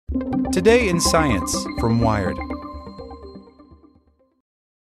Today in Science from Wired.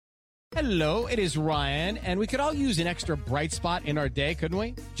 Hello, it is Ryan, and we could all use an extra bright spot in our day, couldn't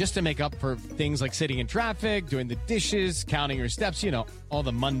we? Just to make up for things like sitting in traffic, doing the dishes, counting your steps, all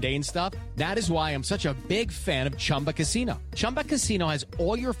the mundane stuff. That is why I'm such a big fan of Chumba Casino. Chumba Casino has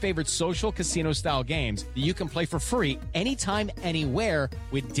all your favorite social casino-style games that you can play for free anytime, anywhere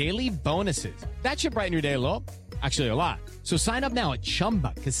with daily bonuses. That should brighten your day a little. Actually, a lot. So sign up now at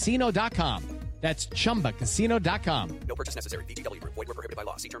ChumbaCasino.com. That's ChumbaCasino.com. No purchase necessary. VGW Group. Void where prohibited by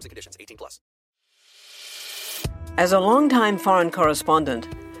law. See terms and conditions. 18+. As a longtime foreign correspondent,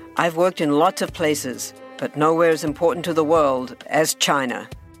 I've worked in lots of places, but nowhere as important to the world as China.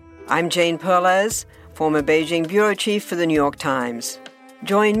 I'm Jane Perlez, former Beijing bureau chief for the New York Times.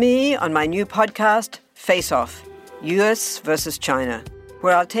 Join me on my new podcast, Face Off, U.S. versus China,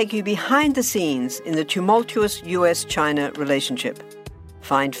 where I'll take you behind the scenes in the tumultuous U.S.-China relationship.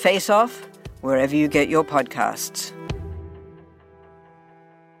 Find Face Off wherever you get your podcasts.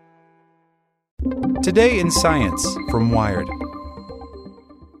 Today in Science from Wired.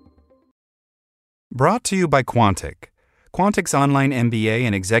 Brought to you by Quantic. Quantic's online MBA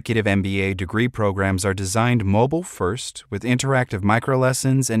and executive MBA degree programs are designed mobile-first with interactive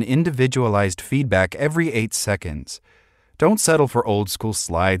microlessons and individualized feedback every 8 seconds. Don't settle for old-school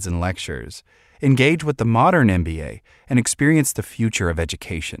slides and lectures. Engage with the modern MBA and experience the future of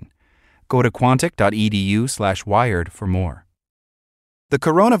education. Go to quantic.edu/wired for more. The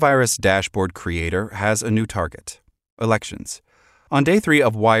coronavirus dashboard creator has a new target: elections. On day 3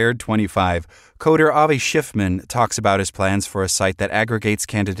 of Wired 25, coder Avi Schiffmann talks about his plans for a site that aggregates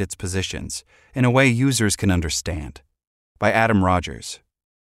candidates' positions in a way users can understand. By Adam Rogers.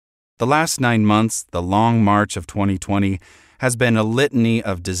 The last 9 months, the long march of 2020, has been a litany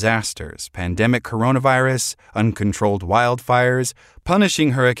of disasters: pandemic coronavirus, uncontrolled wildfires,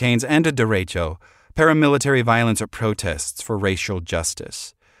 punishing hurricanes, and a derecho, paramilitary violence or protests for racial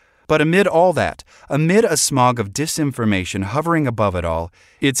justice. But amid all that, amid a smog of disinformation hovering above it all,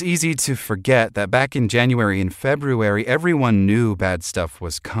 it's easy to forget that back in January and February, everyone knew bad stuff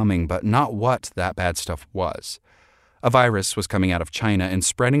was coming, but not what that bad stuff was. A virus was coming out of China and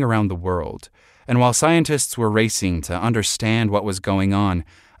spreading around the world. And while scientists were racing to understand what was going on,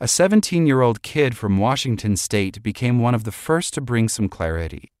 a 17-year-old kid from Washington State became one of the first to bring some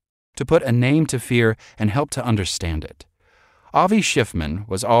clarity, to put a name to fear and help to understand it. Avi Schiffmann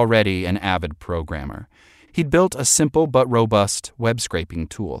was already an avid programmer. He'd built a simple but robust web-scraping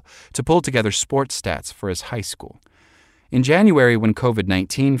tool to pull together sports stats for his high school. In January, when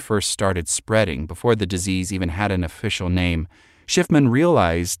COVID-19 first started spreading, before the disease even had an official name, Schiffmann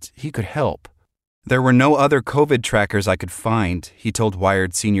realized he could help. There were no other COVID trackers I could find, he told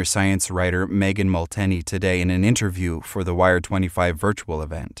Wired senior science writer Megan Multeney today in an interview for the Wired 25 virtual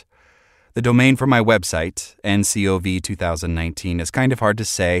event. The domain for my website, NCOV 2019, is kind of hard to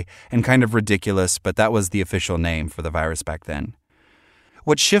say and kind of ridiculous, but that was the official name for the virus back then.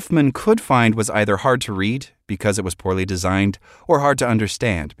 What Schiffmann could find was either hard to read because it was poorly designed, or hard to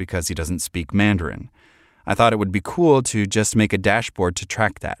understand because he doesn't speak Mandarin. I thought it would be cool to just make a dashboard to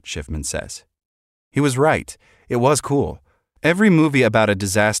track that, Schiffmann says. He was right. It was cool. Every movie about a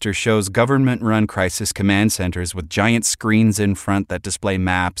disaster shows government-run crisis command centers with giant screens in front that display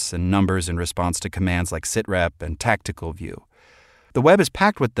maps and numbers in response to commands like sitrep and tactical view. The web is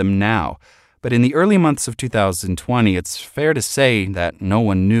packed with them now, but in the early months of 2020, it's fair to say that no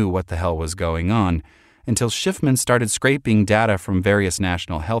one knew what the hell was going on until Schiffmann started scraping data from various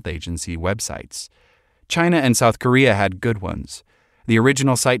national health agency websites. China and South Korea had good ones. The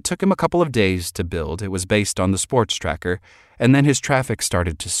original site took him a couple of days to build. It was based on the sports tracker, and then his traffic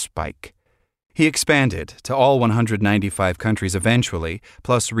started to spike. He expanded to all 195 countries eventually,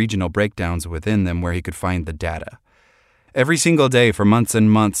 plus regional breakdowns within them where he could find the data. Every single day for months and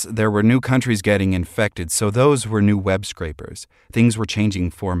months, there were new countries getting infected, so those were new web scrapers. Things were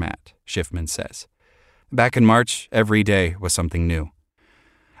changing format, Schiffmann says. Back in March, every day was something new.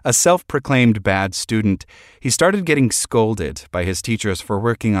 A self-proclaimed bad student, he started getting scolded by his teachers for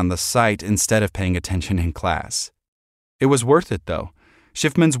working on the site instead of paying attention in class. It was worth it, though.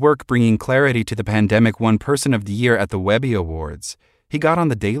 Schiffmann's work bringing clarity to the pandemic won Person of the Year at the Webby Awards. He got on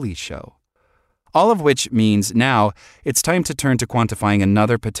The Daily Show. All of which means now it's time to turn to quantifying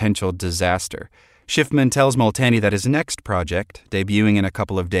another potential disaster. Schiffmann tells Multeney that his next project, debuting in a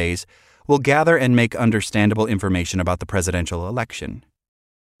couple of days, will gather and make understandable information about the presidential election.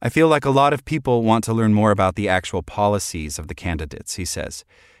 I feel like a lot of people want to learn more about the actual policies of the candidates, he says.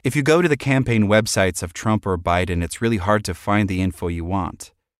 If you go to the campaign websites of Trump or Biden, it's really hard to find the info you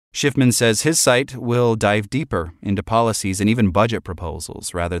want. Schiffmann says his site will dive deeper into policies and even budget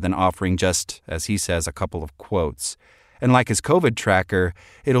proposals rather than offering just, as he says, a couple of quotes. And like his COVID tracker,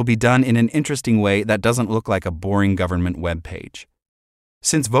 it'll be done in an interesting way that doesn't look like a boring government webpage.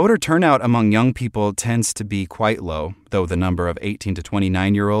 Since voter turnout among young people tends to be quite low, though the number of 18 to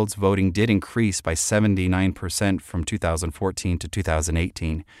 29-year-olds voting did increase by 79% from 2014 to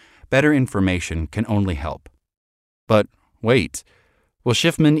 2018, better information can only help. But wait, will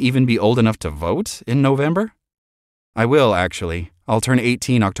Schiffmann even be old enough to vote in November? I will, actually. I'll turn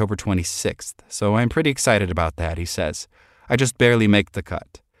 18 October 26th, so I'm pretty excited about that, he says. I just barely make the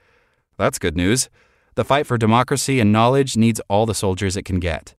cut. That's good news. The fight for democracy and knowledge needs all the soldiers it can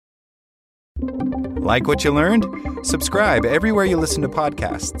get. Like what you learned? Subscribe everywhere you listen to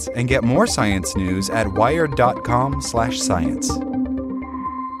podcasts and get more science news at wired.com/science.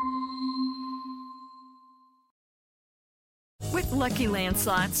 With Lucky Land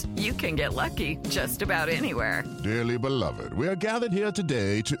Slots, you can get lucky just about anywhere. Dearly beloved, we are gathered here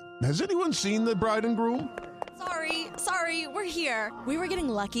today to... Has anyone seen the bride and groom? Sorry, we're here. We were getting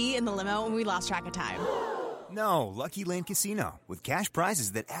lucky in the limo and we lost track of time. No, Lucky Land Casino, with cash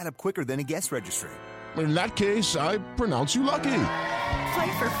prizes that add up quicker than a guest registry. In that case, I pronounce you lucky.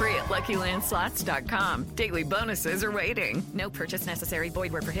 Play for free at LuckyLandSlots.com. Daily bonuses are waiting. No purchase necessary.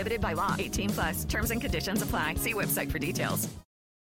 Void where prohibited by law. 18+. Terms and conditions apply. See website for details.